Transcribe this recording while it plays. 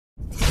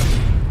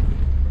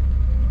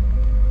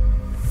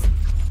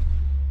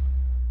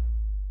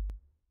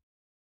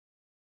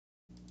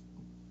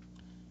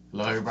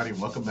Hello, everybody.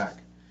 Welcome back.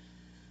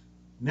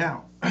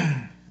 Now,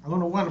 I'm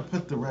going to want to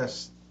put the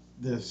rest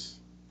this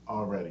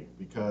already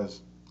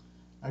because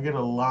I get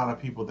a lot of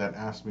people that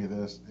ask me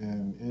this,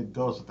 and it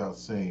goes without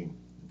saying.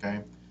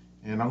 Okay,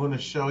 and I'm going to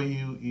show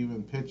you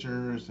even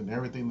pictures and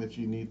everything that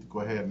you need to go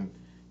ahead and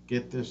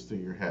get this through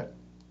your head.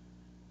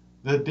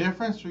 The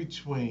difference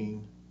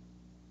between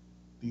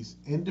these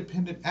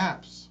independent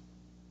apps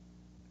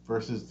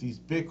versus these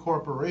big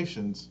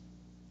corporations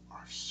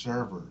are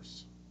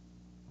servers.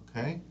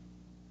 Okay,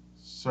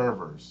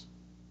 servers.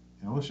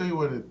 And I'm going to show you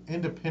what an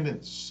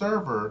independent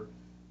server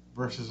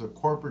versus a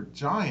corporate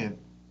giant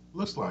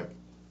looks like.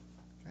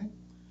 Okay, here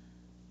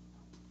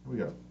we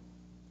go.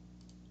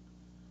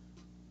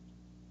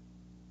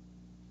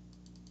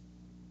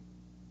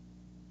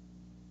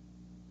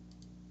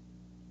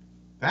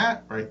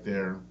 That right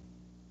there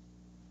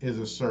is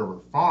a server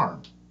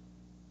farm.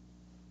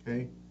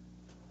 Okay,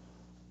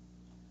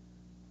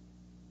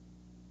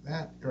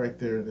 that right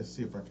there, let's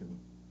see if I can.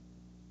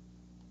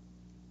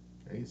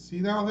 Okay, see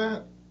now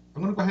that?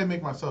 I'm going to go ahead and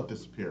make myself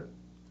disappear.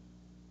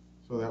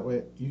 So that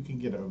way you can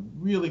get a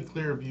really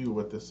clear view of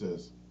what this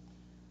is.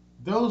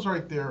 Those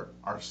right there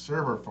are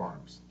server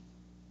farms.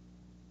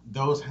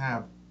 Those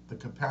have the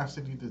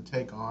capacity to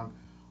take on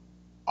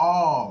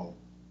all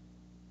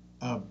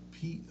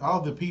all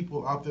the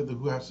people out there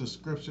who have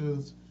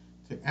subscriptions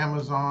to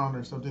Amazon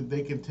or something.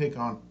 They can take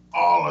on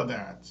all of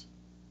that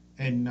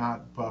and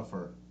not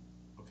buffer.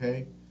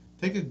 Okay,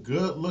 take a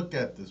good look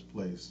at this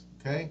place.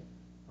 Okay,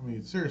 I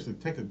mean seriously,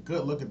 take a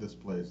good look at this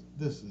place.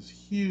 This is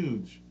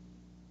huge,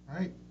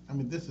 right? I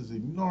mean this is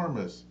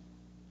enormous.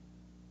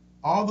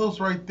 All those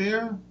right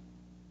there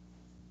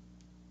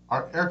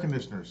are air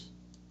conditioners.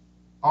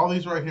 All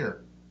these right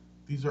here,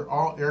 these are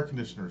all air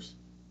conditioners.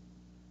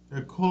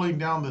 They're cooling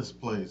down this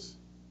place.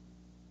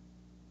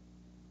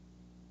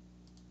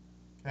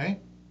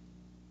 Okay?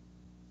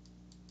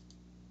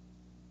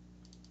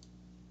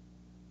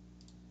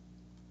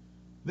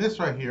 This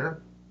right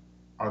here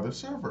are the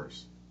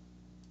servers.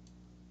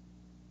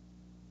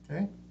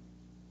 Okay?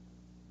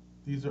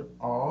 These are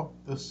all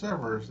the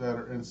servers that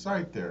are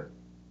inside there.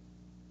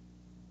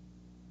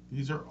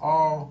 These are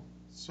all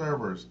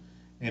servers.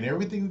 And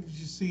everything that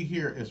you see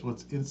here is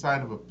what's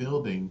inside of a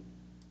building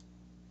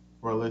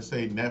for, let's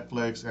say,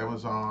 Netflix,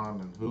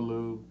 Amazon, and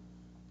Hulu,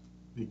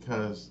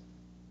 because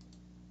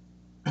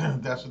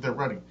that's what they're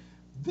running.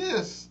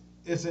 This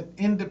is an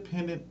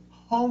independent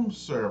home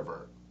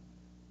server.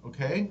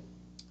 Okay?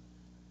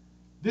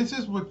 This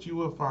is what you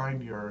will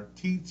find your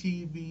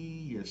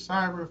TTV, your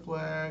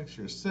Cyberflex,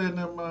 your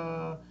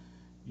Cinema,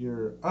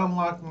 your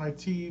Unlock My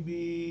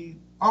TV,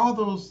 all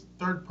those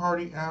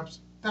third-party apps.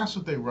 That's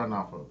what they run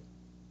off of.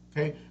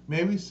 Okay,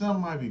 maybe some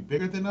might be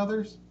bigger than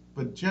others,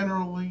 but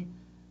generally,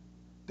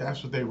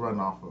 that's what they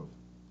run off of.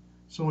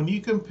 So when you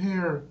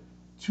compare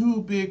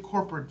two big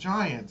corporate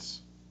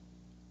giants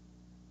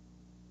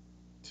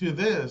to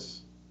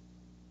this,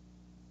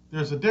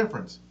 there's a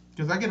difference.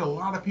 Because I get a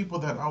lot of people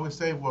that always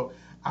say, well,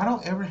 I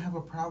don't ever have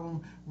a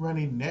problem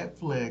running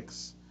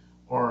Netflix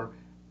or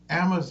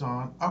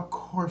Amazon. Of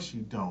course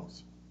you don't.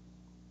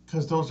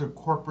 Because those are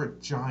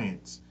corporate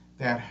giants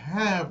that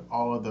have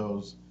all of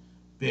those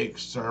big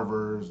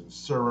servers and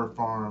server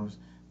farms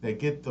that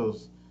get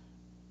those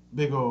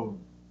big old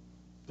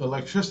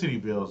electricity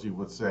bills, you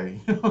would say,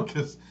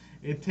 because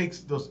it takes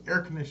those air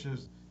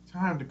conditioners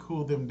time to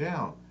cool them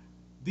down.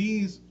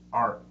 These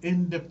are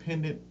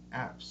independent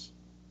apps.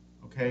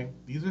 Okay,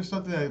 these are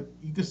something that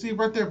you can see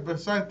right there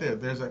beside there.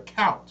 There's a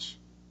couch.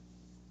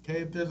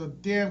 Okay, there's a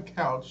damn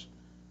couch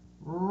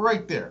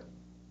right there.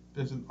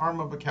 There's an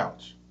arm of a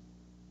couch.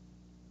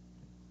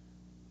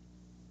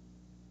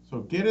 So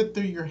get it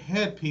through your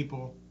head,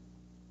 people.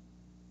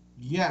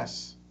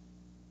 Yes,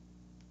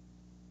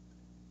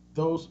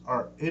 those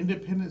are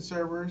independent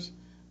servers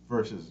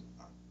versus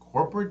a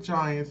corporate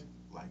giant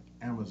like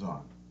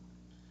Amazon.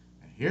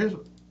 And here's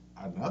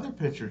another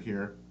picture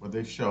here where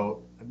they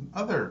show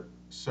other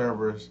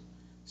servers.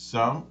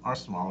 Some are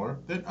smaller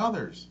than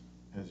others,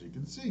 as you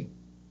can see.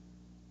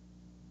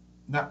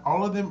 Not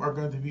all of them are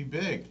going to be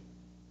big.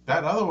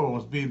 That other one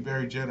was being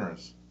very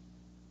generous.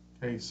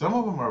 Okay, some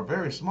of them are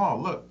very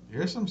small. Look,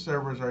 here's some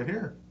servers right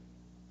here.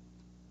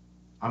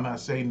 I'm not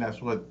saying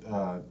that's what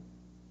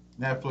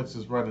Netflix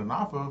is running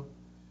off of,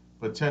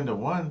 but 10 to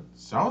 1,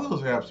 some of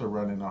those apps are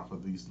running off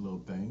of these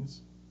little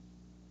things.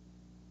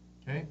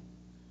 Okay,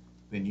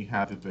 then you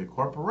have the big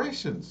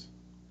corporations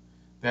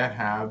that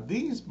have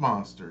these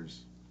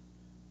monsters.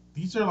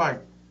 These are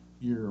like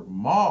your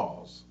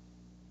malls,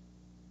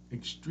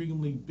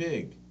 extremely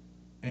big.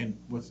 And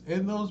what's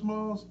in those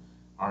malls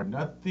are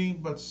nothing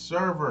but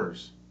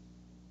servers.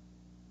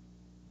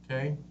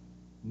 Okay?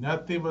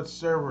 Nothing but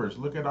servers.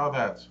 Look at all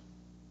that.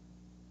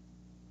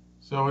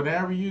 So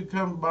whenever you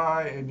come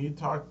by and you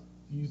talk,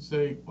 you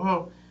say,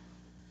 well,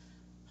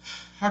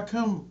 how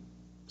come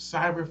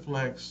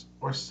Cyberflex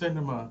or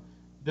Cinema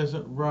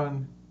doesn't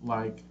run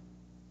like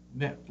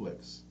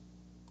Netflix?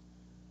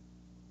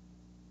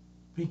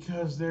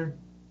 Because they're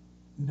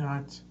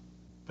not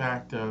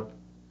backed up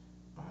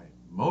by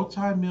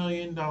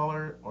multi-million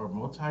dollar or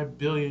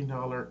multi-billion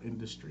dollar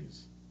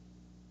industries.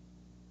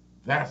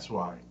 That's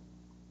why.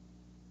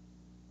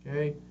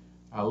 Okay?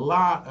 A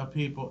lot of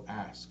people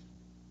ask,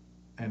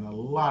 and a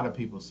lot of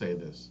people say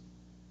this.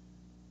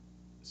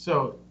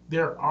 So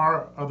there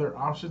are other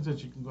options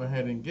that you can go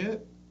ahead and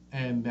get,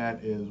 and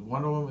that is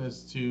one of them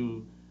is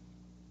to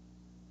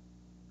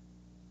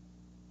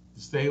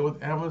stay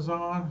with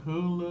Amazon,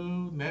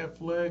 Hulu,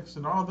 Netflix,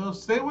 and all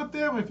those. Stay with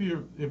them if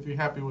you're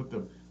happy with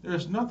them.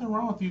 There's nothing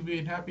wrong with you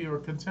being happy or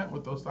content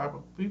with those type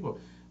of people.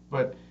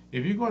 But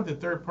if you go into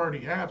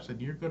third-party apps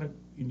and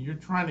you're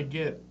trying to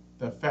get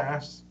the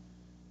fast,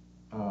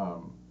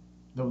 um,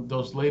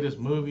 those latest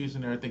movies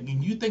and everything,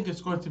 and you think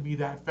it's going to be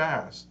that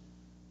fast,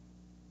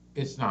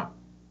 it's not.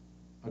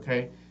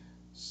 Okay,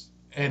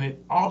 and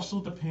it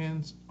also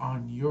depends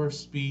on your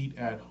speed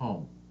at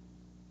home.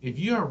 If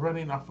you are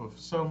running off of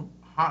some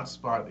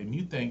hotspot and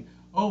you think,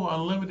 oh,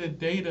 unlimited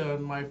data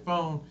on my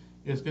phone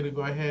is going to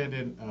go ahead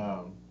and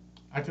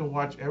I can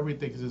watch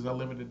everything because it's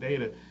unlimited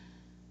data,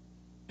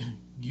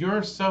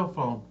 your cell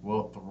phone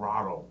will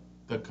throttle.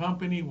 The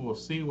company will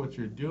see what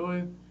you're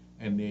doing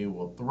and they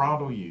will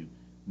throttle you.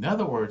 In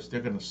other words,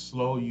 they're going to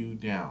slow you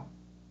down.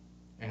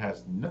 It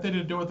has nothing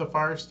to do with the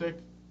Fire Stick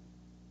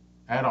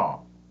at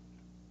all.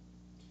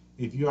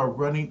 If you are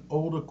running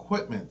old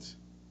equipment,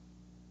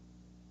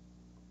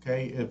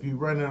 okay, if you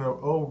run an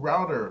old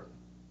router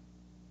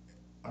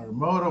or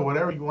modem,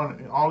 whatever you want,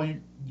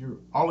 you're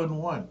all in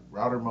one.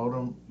 Router,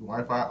 modem,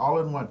 Wi-Fi, all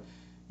in one.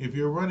 If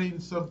you're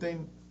running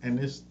something and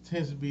this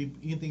tends to be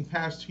anything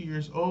past 2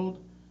 years old,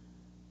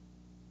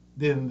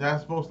 then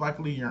that's most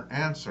likely your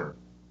answer.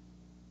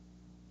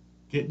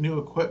 Get new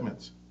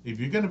equipment.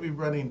 If you're going to be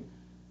running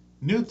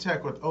new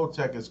tech with old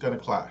tech, it's going to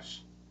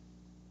clash.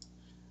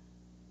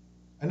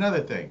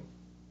 Another thing,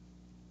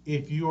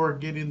 if you are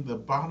getting the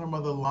bottom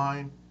of the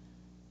line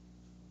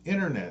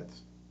internet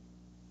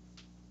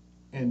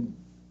and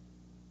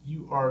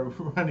you are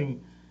running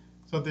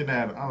something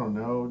at, I don't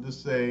know,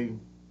 just say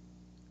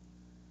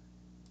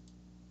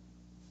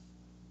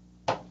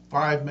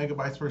 5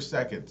 megabytes per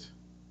second,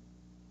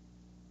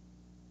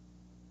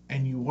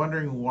 and you're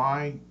wondering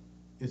why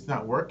it's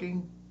not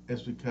working,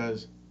 it's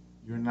because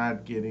you're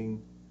not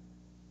getting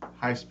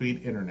high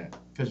speed internet.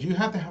 Because you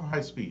have to have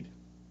high speed.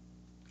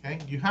 Okay?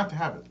 You have to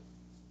have it.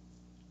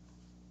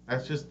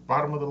 That's just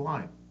bottom of the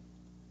line.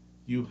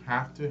 You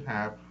have to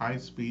have high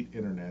speed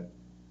internet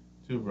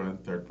to run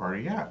third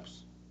party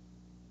apps.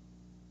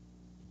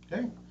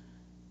 Okay?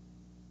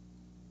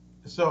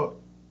 So,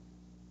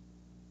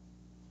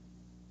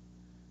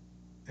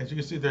 as you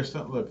can see, there's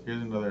some, look,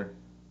 here's another,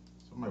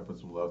 somebody put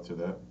some love to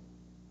that.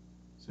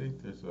 See,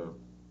 there's a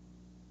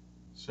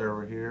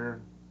server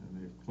here,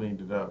 and they've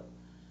cleaned it up.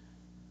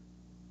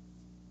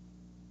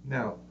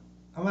 Now,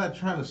 I'm not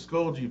trying to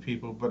scold you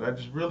people, but I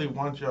just really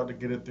want y'all to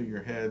get it through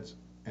your heads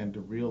and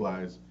to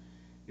realize,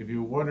 if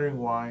you're wondering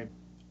why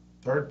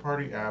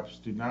third-party apps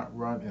do not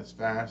run as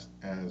fast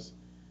as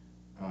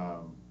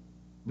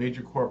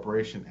major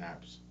corporation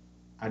apps,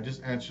 I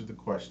just answered the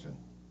question.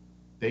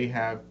 They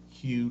have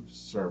huge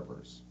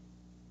servers.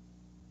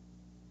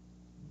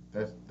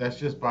 That's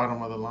just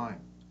bottom of the line.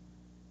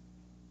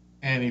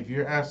 And if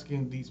you're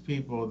asking these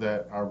people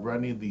that are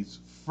running these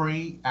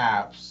free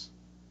apps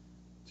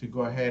to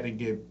go ahead and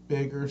get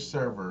bigger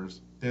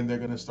servers, then they're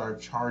going to start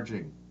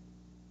charging.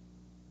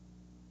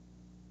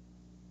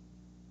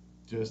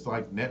 Just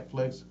like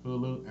Netflix,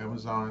 Hulu,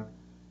 Amazon,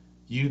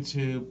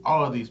 YouTube,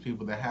 all of these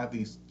people that have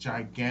these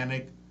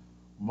gigantic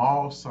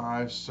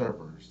mall-sized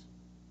servers.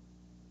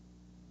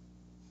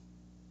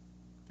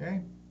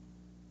 Okay?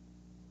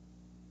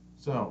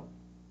 So,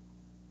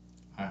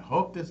 I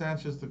hope this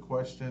answers the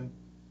question,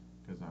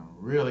 because I'm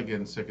really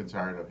getting sick and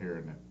tired of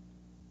hearing it.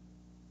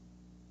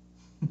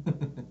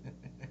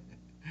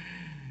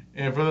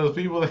 And for those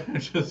people that are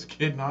just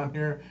getting on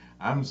here,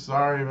 I'm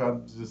sorry,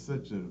 I'm just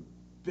such a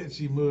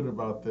bitchy mood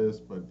about this,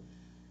 but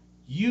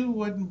you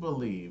wouldn't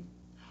believe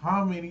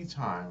how many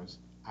times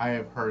I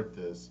have heard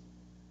this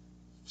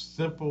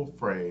simple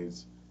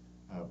phrase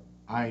of,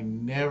 I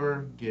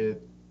never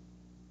get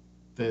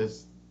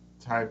this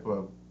type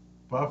of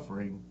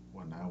buffering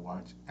when I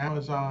watch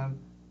Amazon,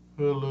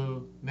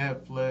 Hulu,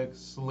 Netflix,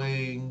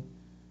 Sling,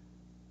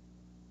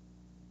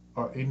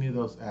 or any of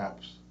those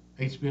apps.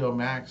 HBO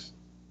Max,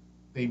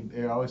 they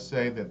always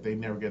say that they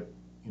never get,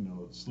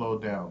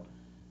 slowed down.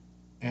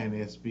 And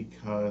it's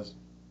because,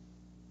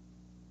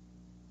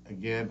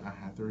 again, I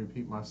have to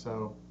repeat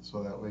myself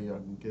so that way y'all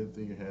can get it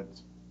through your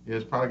heads.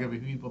 There's probably going to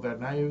be people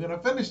that not even going to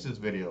finish this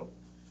video.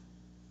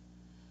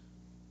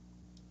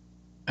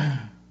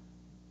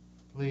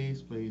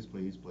 Please, please,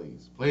 please,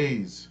 please,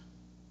 please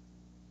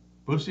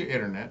boost your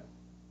internet.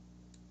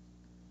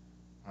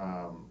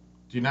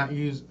 Do not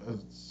use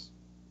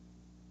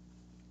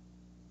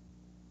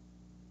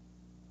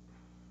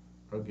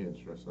again,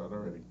 stressed out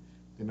already.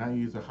 Do not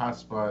use a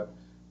hotspot.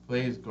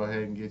 Please go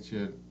ahead and get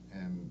you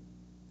an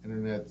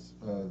internet,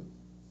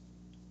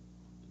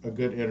 a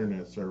good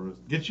internet service.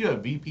 Get you a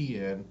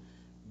VPN.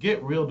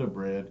 Get Real to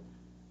Bread.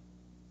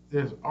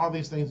 there's all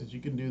these things that you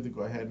can do to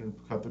go ahead and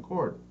cut the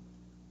cord.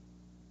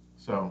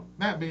 So,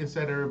 that being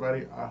said,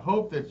 everybody, I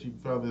hope that you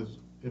found this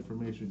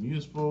information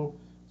useful.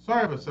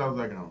 Sorry if it sounds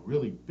like I'm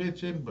really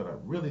bitching, but I'm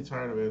really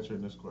tired of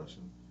answering this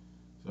question.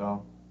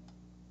 So,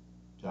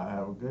 y'all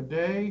have a good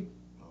day.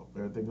 Hope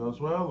everything goes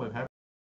well and happy